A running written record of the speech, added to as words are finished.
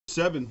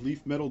7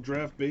 Leaf Metal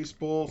Draft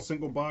Baseball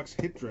single box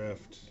hit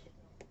draft.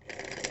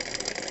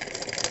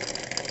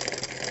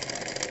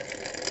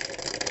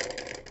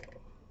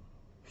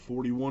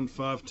 $41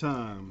 5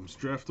 times.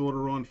 Draft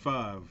order on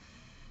 5.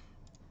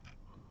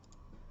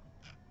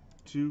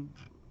 2,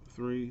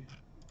 3,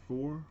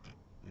 4,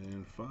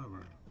 and 5.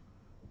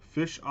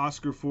 Fish,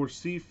 Oscar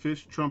 4C,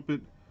 Fish,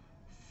 Trumpet,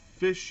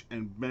 Fish,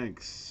 and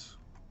Banks.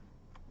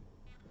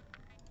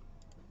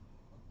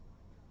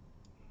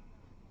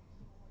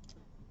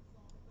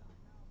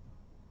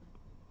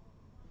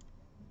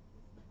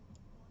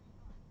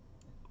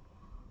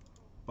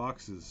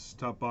 Boxes.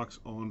 Top box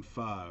on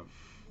 5.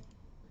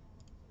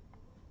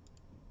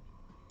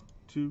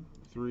 2,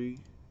 3,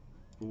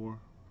 4,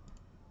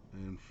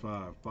 and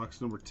 5.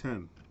 Box number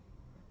 10.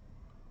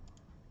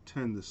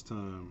 10 this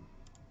time.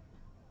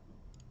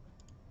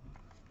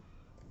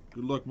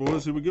 Good luck,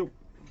 boys. Here we go.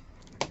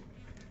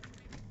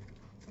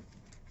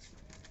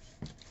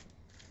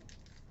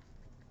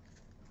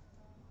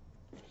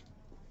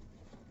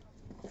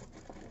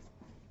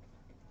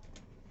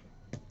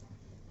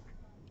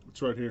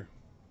 It's right here.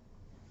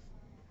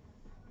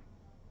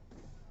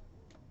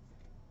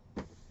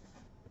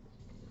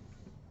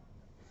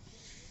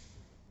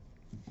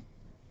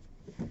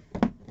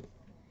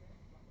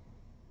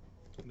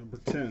 Number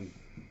 10.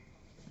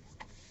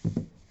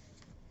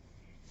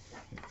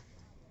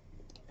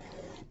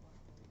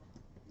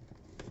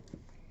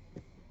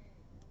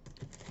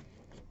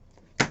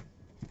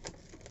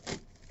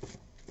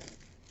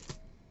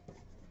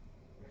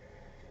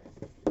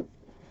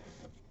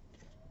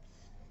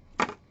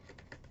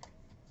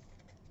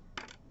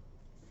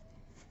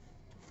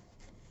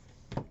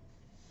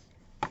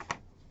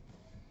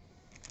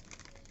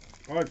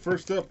 All right,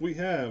 first up we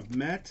have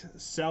Matt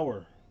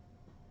Sauer.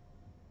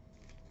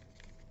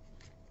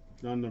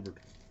 Non-numbered.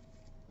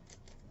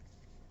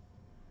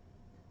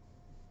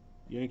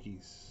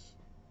 Yankees.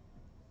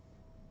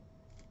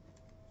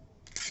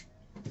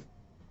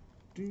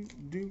 Do.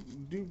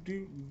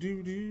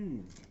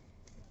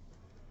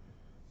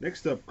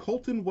 Next up,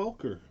 Colton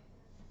Welker.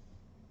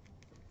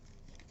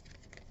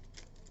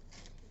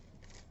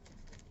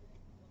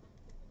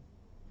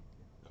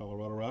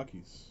 Colorado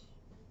Rockies.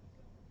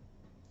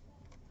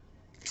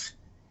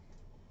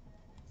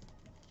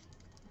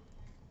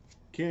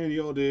 Can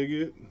y'all dig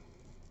it?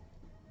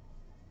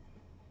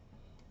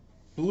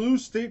 Blue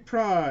State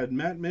Pride,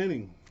 Matt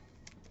Manning.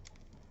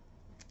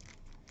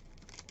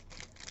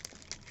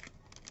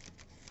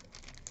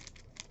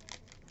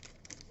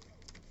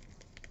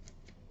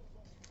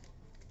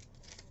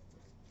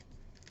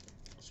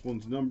 This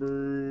one's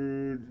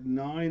numbered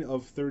 9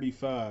 of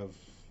 35.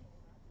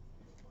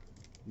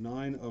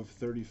 9 of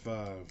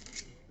 35.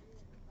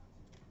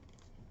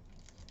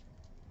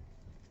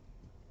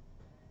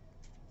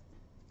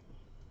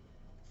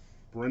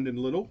 Brendan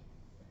Little.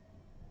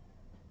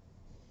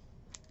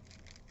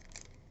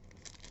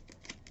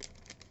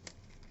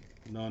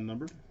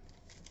 Non-numbered.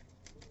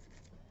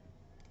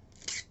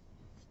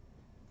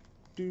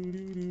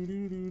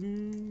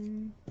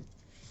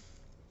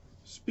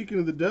 Speaking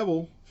of the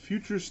devil,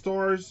 Future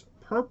Stars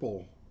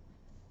Purple,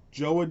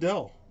 Joe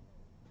Adell.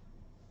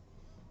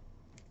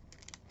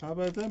 How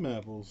about them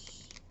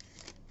apples?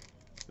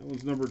 That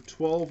one's number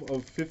 12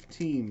 of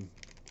 15.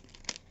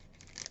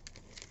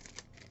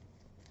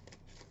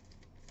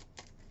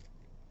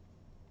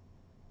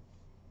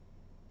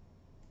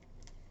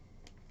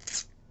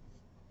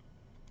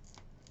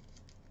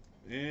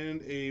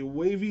 And a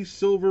wavy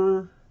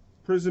silver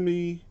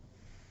prismy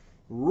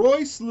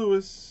Royce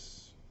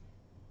Lewis.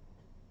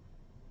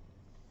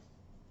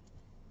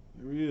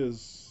 There he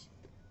is.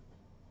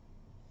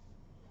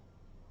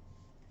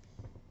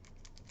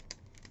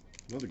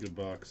 Another good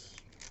box.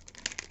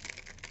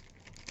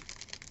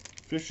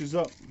 Fish is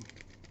up.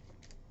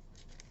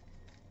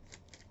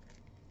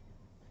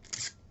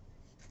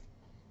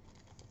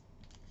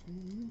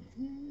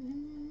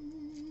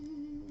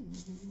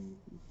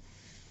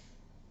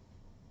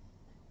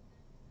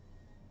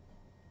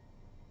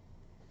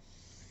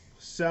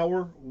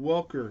 Sauer,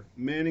 Welker,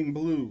 Manning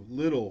Blue,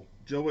 Little,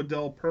 Joe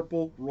Adell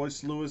Purple,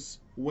 Royce Lewis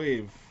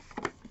Wave.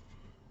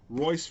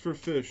 Royce for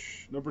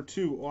Fish. Number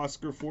 2,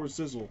 Oscar for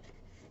Sizzle.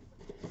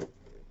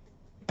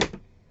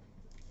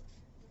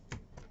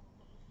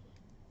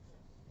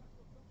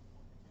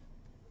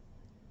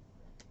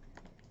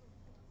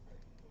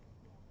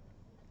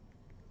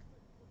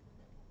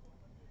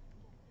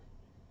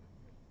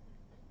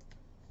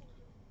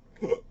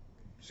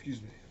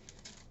 Excuse me.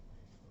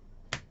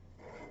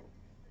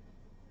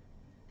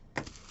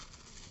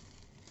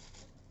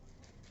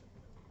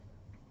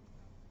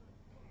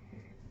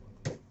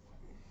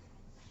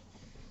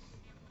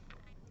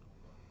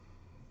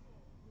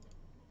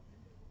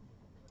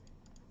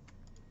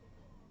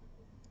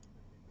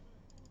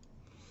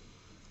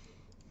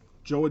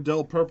 Joe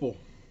Adell Purple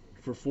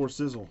for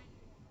Sizzle.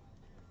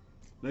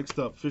 Next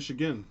up, Fish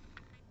again.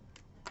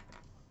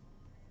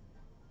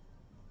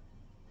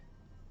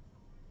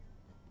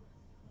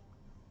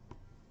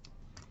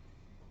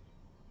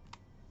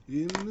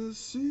 In the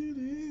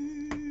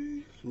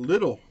city.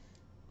 Little.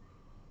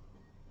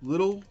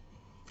 Little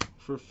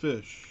for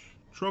fish.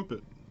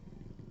 Trumpet.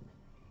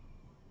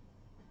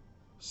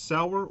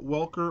 Sauer,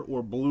 Welker,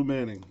 or Blue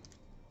Manning.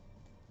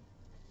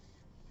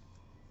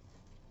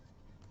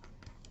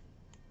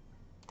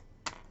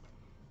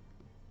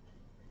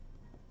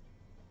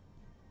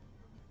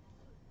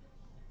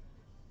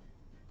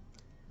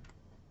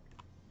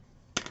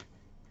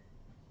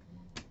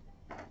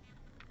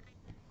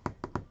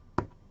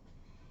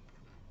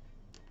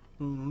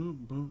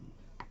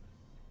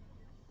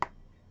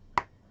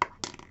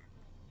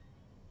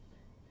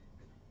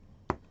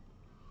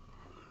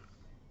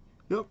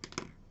 Yep.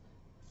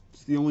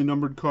 It's the only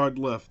numbered card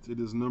left. It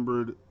is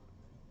numbered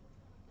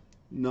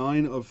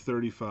 9 of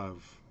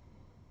 35.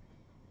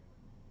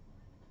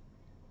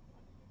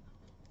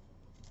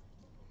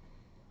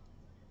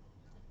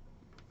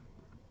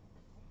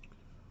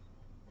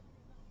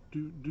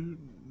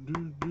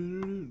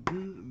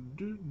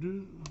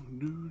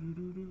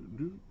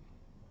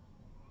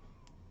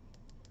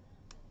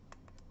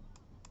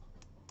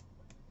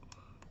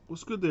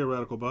 What's good there,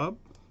 Radical Bob?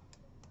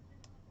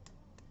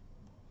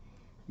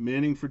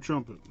 Manning for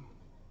trumpet.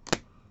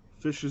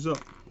 Fish is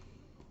up.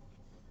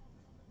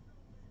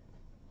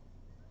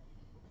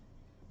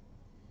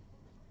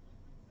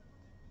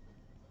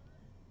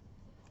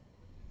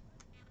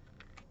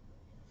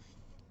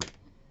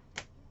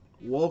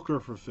 Walker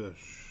for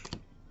fish.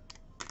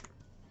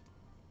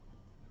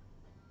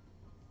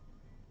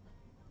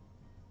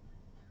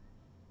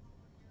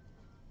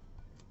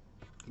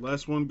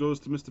 Last one goes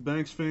to Mr.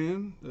 Banks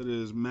fan. That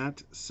is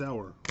Matt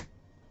Sauer.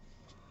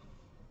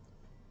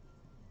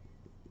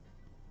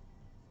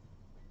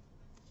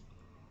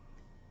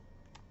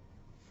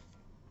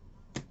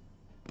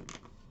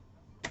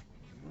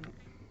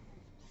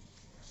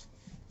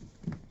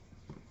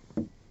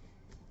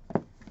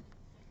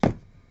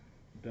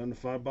 Down to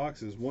 5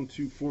 boxes. 1,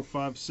 2, 4,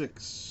 5,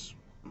 6.